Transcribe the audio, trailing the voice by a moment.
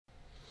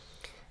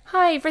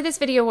Hi, for this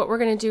video what we're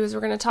going to do is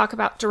we're going to talk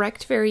about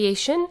direct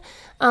variation.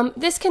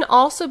 This can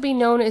also be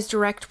known as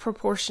direct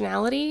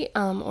proportionality,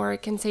 or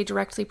it can say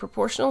directly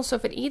proportional. So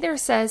if it either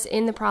says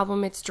in the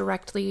problem it's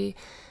directly,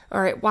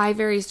 or y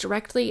varies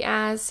directly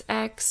as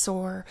x,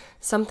 or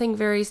something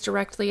varies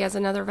directly as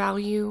another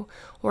value,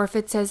 or if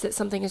it says that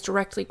something is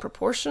directly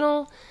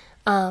proportional,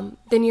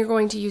 then you're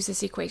going to use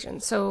this equation.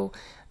 So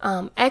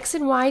x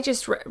and y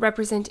just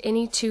represent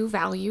any two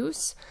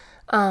values.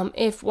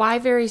 If y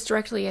varies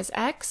directly as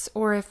x,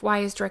 or if y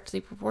is directly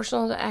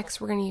proportional to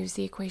x, we're going to use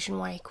the equation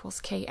y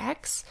equals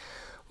kx,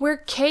 where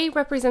k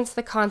represents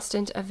the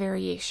constant of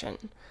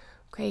variation.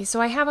 Okay, so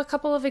I have a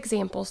couple of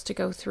examples to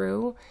go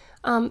through.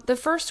 The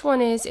first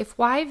one is if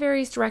y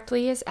varies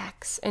directly as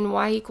x and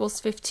y equals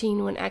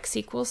 15 when x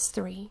equals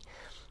 3,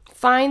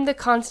 find the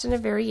constant of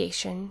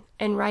variation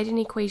and write an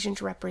equation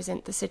to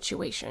represent the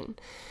situation.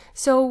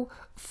 So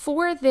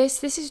for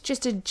this is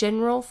just a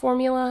general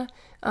formula.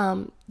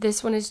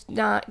 This one is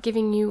not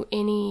giving you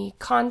any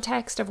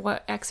context of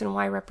what x and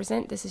y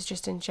represent. This is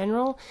just in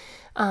general.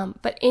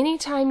 But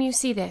anytime you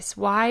see this,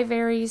 y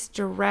varies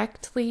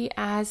directly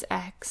as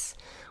x,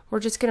 we're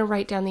just going to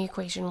write down the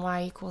equation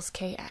y equals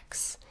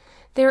kx.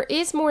 There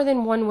is more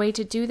than one way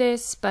to do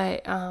this,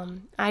 but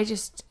I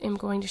just am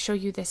going to show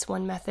you this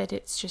one method.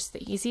 It's just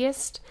the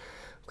easiest.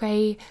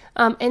 Okay,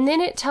 and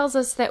then it tells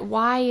us that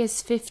y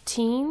is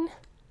 15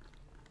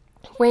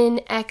 when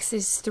x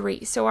is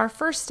 3. So our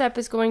first step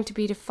is going to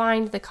be to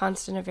find the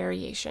constant of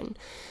variation.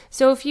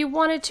 So if you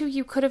wanted to,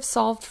 you could have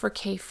solved for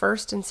k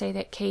first and say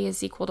that k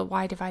is equal to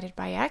y divided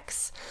by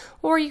x,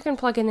 or you can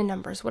plug in the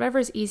numbers, whatever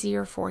is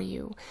easier for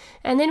you.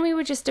 And then we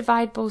would just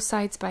divide both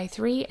sides by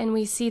 3, and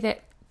we see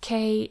that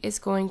k is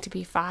going to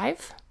be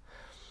 5.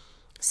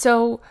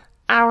 So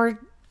our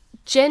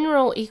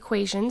general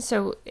equation,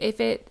 so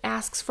if it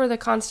asks for the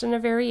constant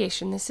of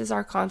variation, this is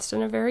our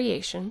constant of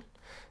variation.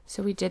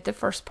 So we did the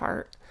first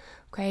part.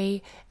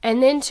 Okay,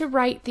 and then to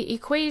write the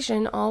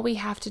equation, all we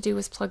have to do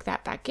is plug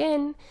that back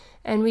in,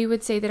 and we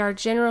would say that our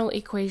general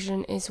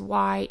equation is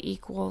y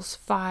equals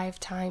 5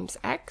 times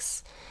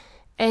x,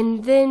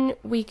 and then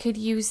we could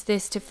use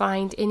this to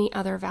find any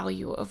other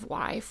value of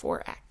y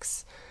for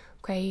x.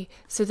 Okay,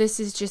 so this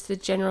is just the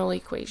general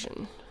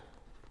equation.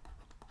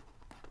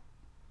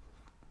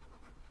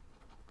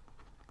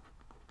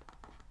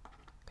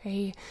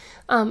 Okay,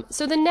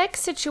 so the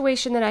next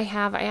situation that I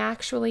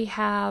actually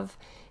have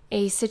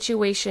a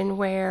situation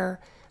where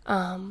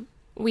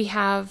we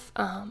have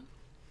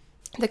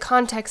the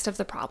context of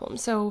the problem.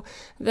 So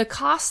the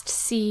cost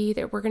C,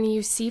 that we're going to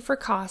use C for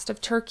cost,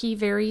 of turkey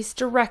varies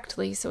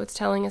directly, so it's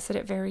telling us that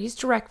it varies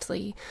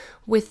directly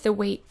with the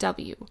weight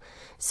W.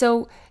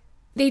 So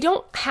they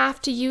don't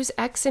have to use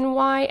X and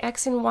Y.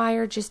 X and Y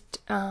are just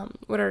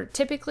what are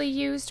typically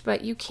used,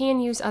 but you can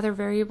use other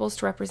variables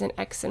to represent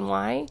X and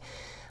Y.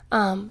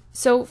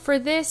 So for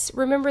this,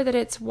 remember that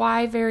it's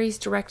y varies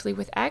directly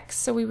with x,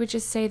 so we would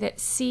just say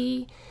that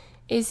C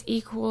is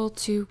equal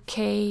to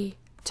k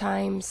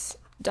times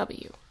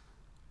W.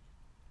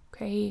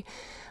 Okay,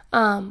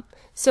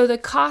 so the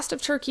cost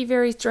of turkey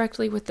varies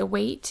directly with the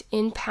weight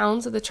in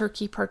pounds of the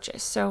turkey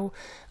purchased. So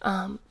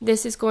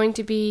this is going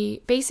to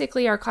be,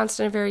 basically our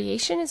constant of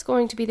variation is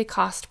going to be the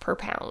cost per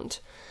pound.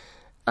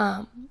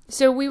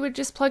 So we would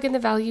just plug in the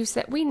values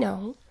that we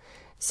know.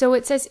 So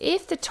it says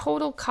if the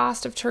total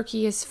cost of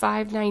turkey is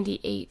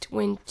 $5.98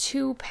 when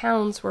 2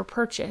 pounds were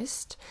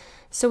purchased,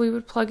 so we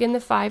would plug in the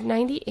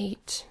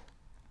 $5.98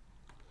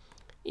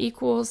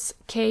 equals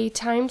k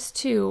times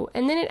 2,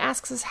 and then it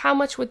asks us how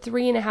much would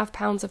 3.5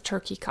 pounds of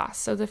turkey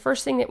cost. So the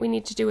first thing that we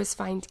need to do is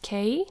find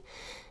k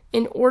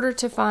in order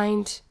to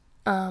find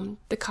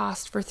the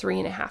cost for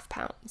 3.5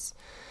 pounds.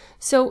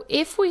 So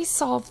if we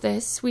solve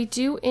this, we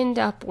do end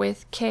up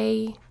with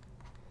k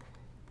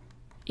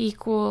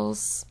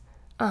equals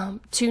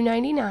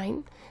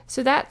 $2.99.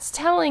 So that's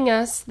telling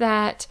us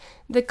that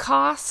the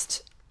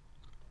cost,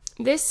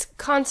 this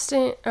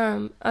constant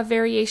of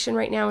variation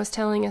right now is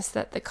telling us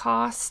that the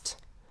cost,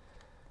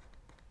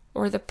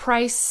 or the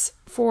price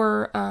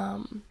for,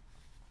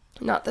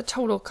 not the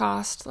total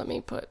cost, let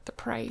me put the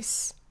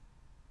price.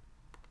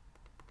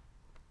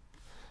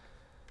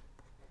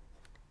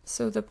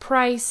 So the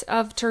price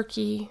of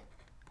turkey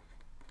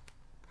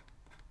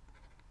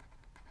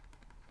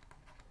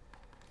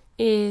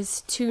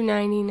is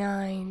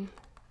 $2.99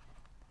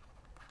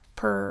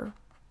 per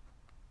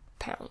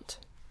pound.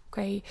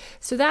 Okay,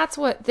 so that's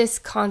what this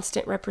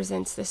constant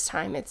represents this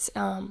time. It's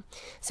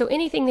so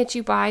anything that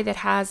you buy that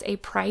has a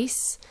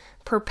price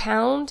per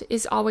pound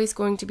is always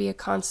going to be a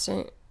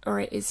constant, or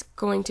it is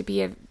going to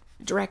be a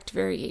direct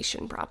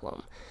variation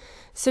problem.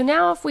 So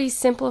now if we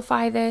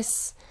simplify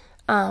this,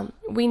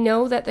 we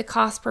know that the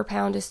cost per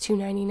pound is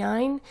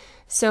 $2.99,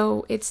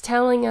 so it's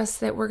telling us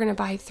that we're going to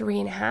buy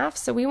 3.5,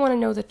 so we want to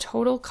know the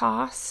total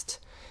cost.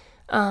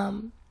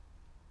 So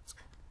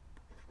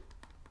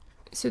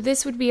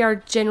this would be our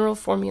general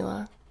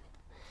formula.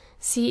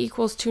 C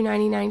equals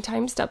 $2.99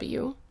 times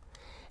W,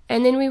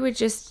 and then we would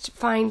just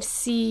find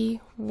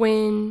C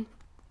when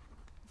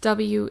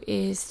W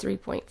is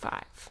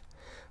 3.5.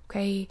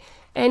 Okay,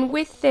 And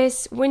with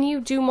this, when you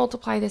do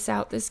multiply this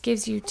out, this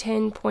gives you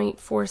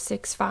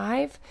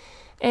 10.465.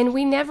 And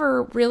we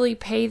never really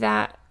pay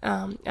that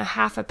a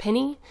half a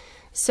penny.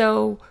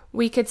 So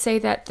we could say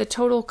that the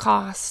total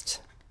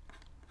cost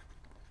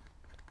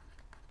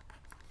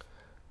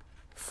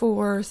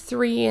for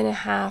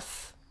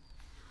 3.5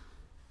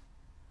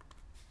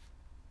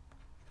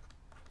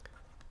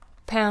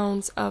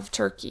 pounds of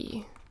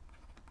turkey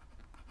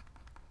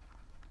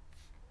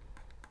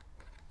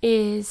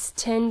is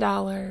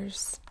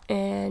 $10,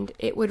 and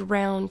it would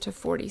round to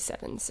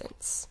 47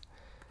 cents.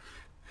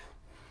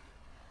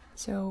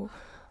 So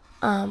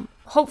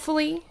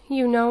hopefully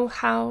you know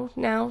how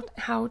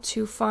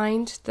to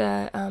find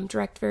the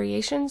direct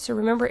variation. So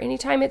remember,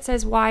 anytime it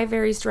says y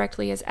varies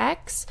directly as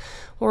x,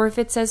 or if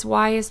it says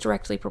y is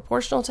directly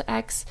proportional to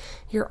x,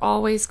 you're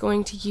always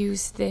going to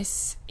use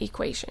this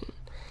equation.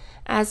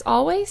 As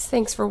always,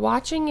 thanks for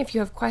watching. If you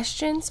have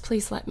questions,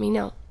 please let me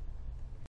know.